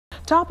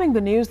Topping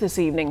the news this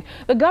evening,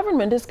 the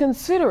government is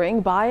considering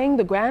buying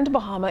the Grand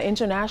Bahama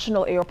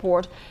International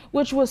Airport,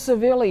 which was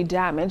severely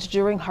damaged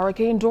during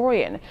Hurricane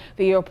Dorian.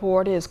 The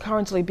airport is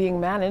currently being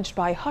managed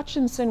by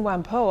Hutchinson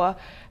Whampoa.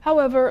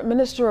 However,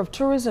 Minister of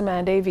Tourism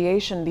and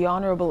Aviation, the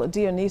Honorable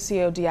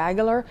Dionisio de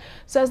Aguilar,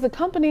 says the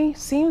company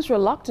seems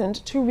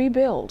reluctant to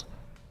rebuild.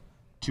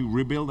 To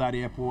rebuild that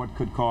airport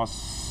could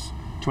cost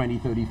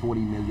 $20, $30,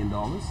 $40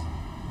 million.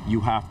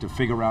 You have to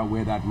figure out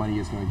where that money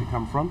is going to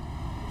come from.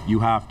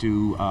 You have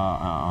to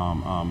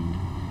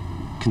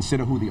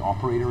consider who the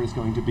operator is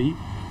going to be.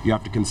 You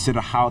have to consider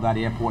how that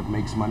airport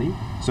makes money.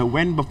 So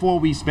before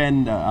we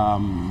spend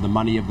the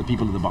money of the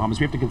people of the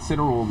Bahamas, we have to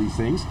consider all these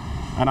things.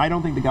 And I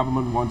don't think the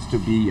government wants to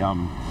be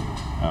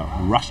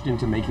rushed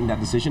into making that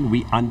decision.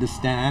 We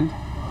understand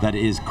that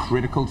it is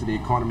critical to the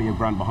economy of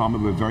Grand Bahama.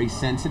 We're very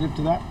sensitive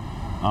to that.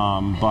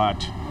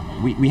 But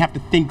we have to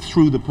think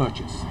through the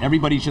purchase.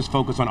 Everybody's just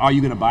focused on, are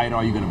you going to buy it,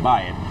 are you going to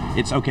buy it?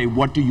 It's okay,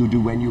 what do you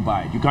do when you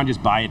buy it? You can't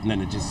just buy it and then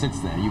it just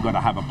sits there. You've got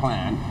to have a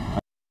plan.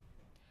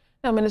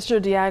 Now, Minister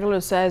de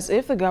Aguilar says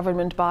if the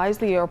government buys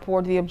the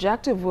airport, the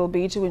objective will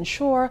be to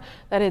ensure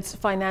that it's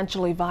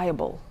financially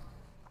viable.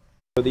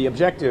 So the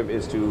objective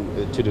is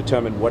to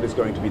determine what is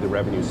going to be the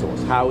revenue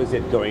source. How is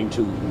it going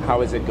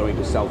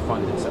to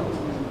self-fund itself?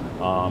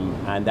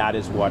 And that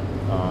is what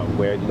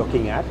we're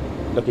looking at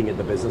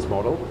the business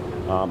model.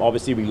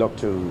 Obviously, we look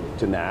to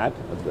NAD,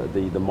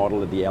 the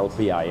model of the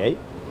LPIA.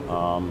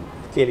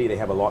 Clearly, they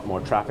have a lot more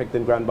traffic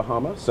than Grand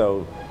Bahama,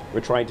 so we're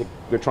trying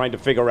to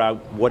figure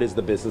out what is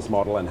the business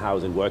model and how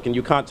does it work. And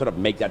you can't sort of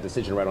make that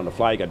decision right on the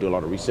fly. You got to do a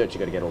lot of research. You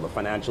got to get all the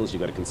financials. You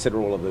got to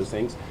consider all of those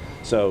things.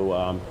 So,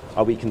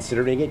 are we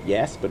considering it?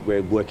 Yes, but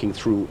we're working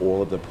through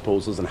all of the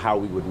proposals and how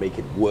we would make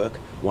it work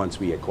once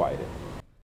we acquired it.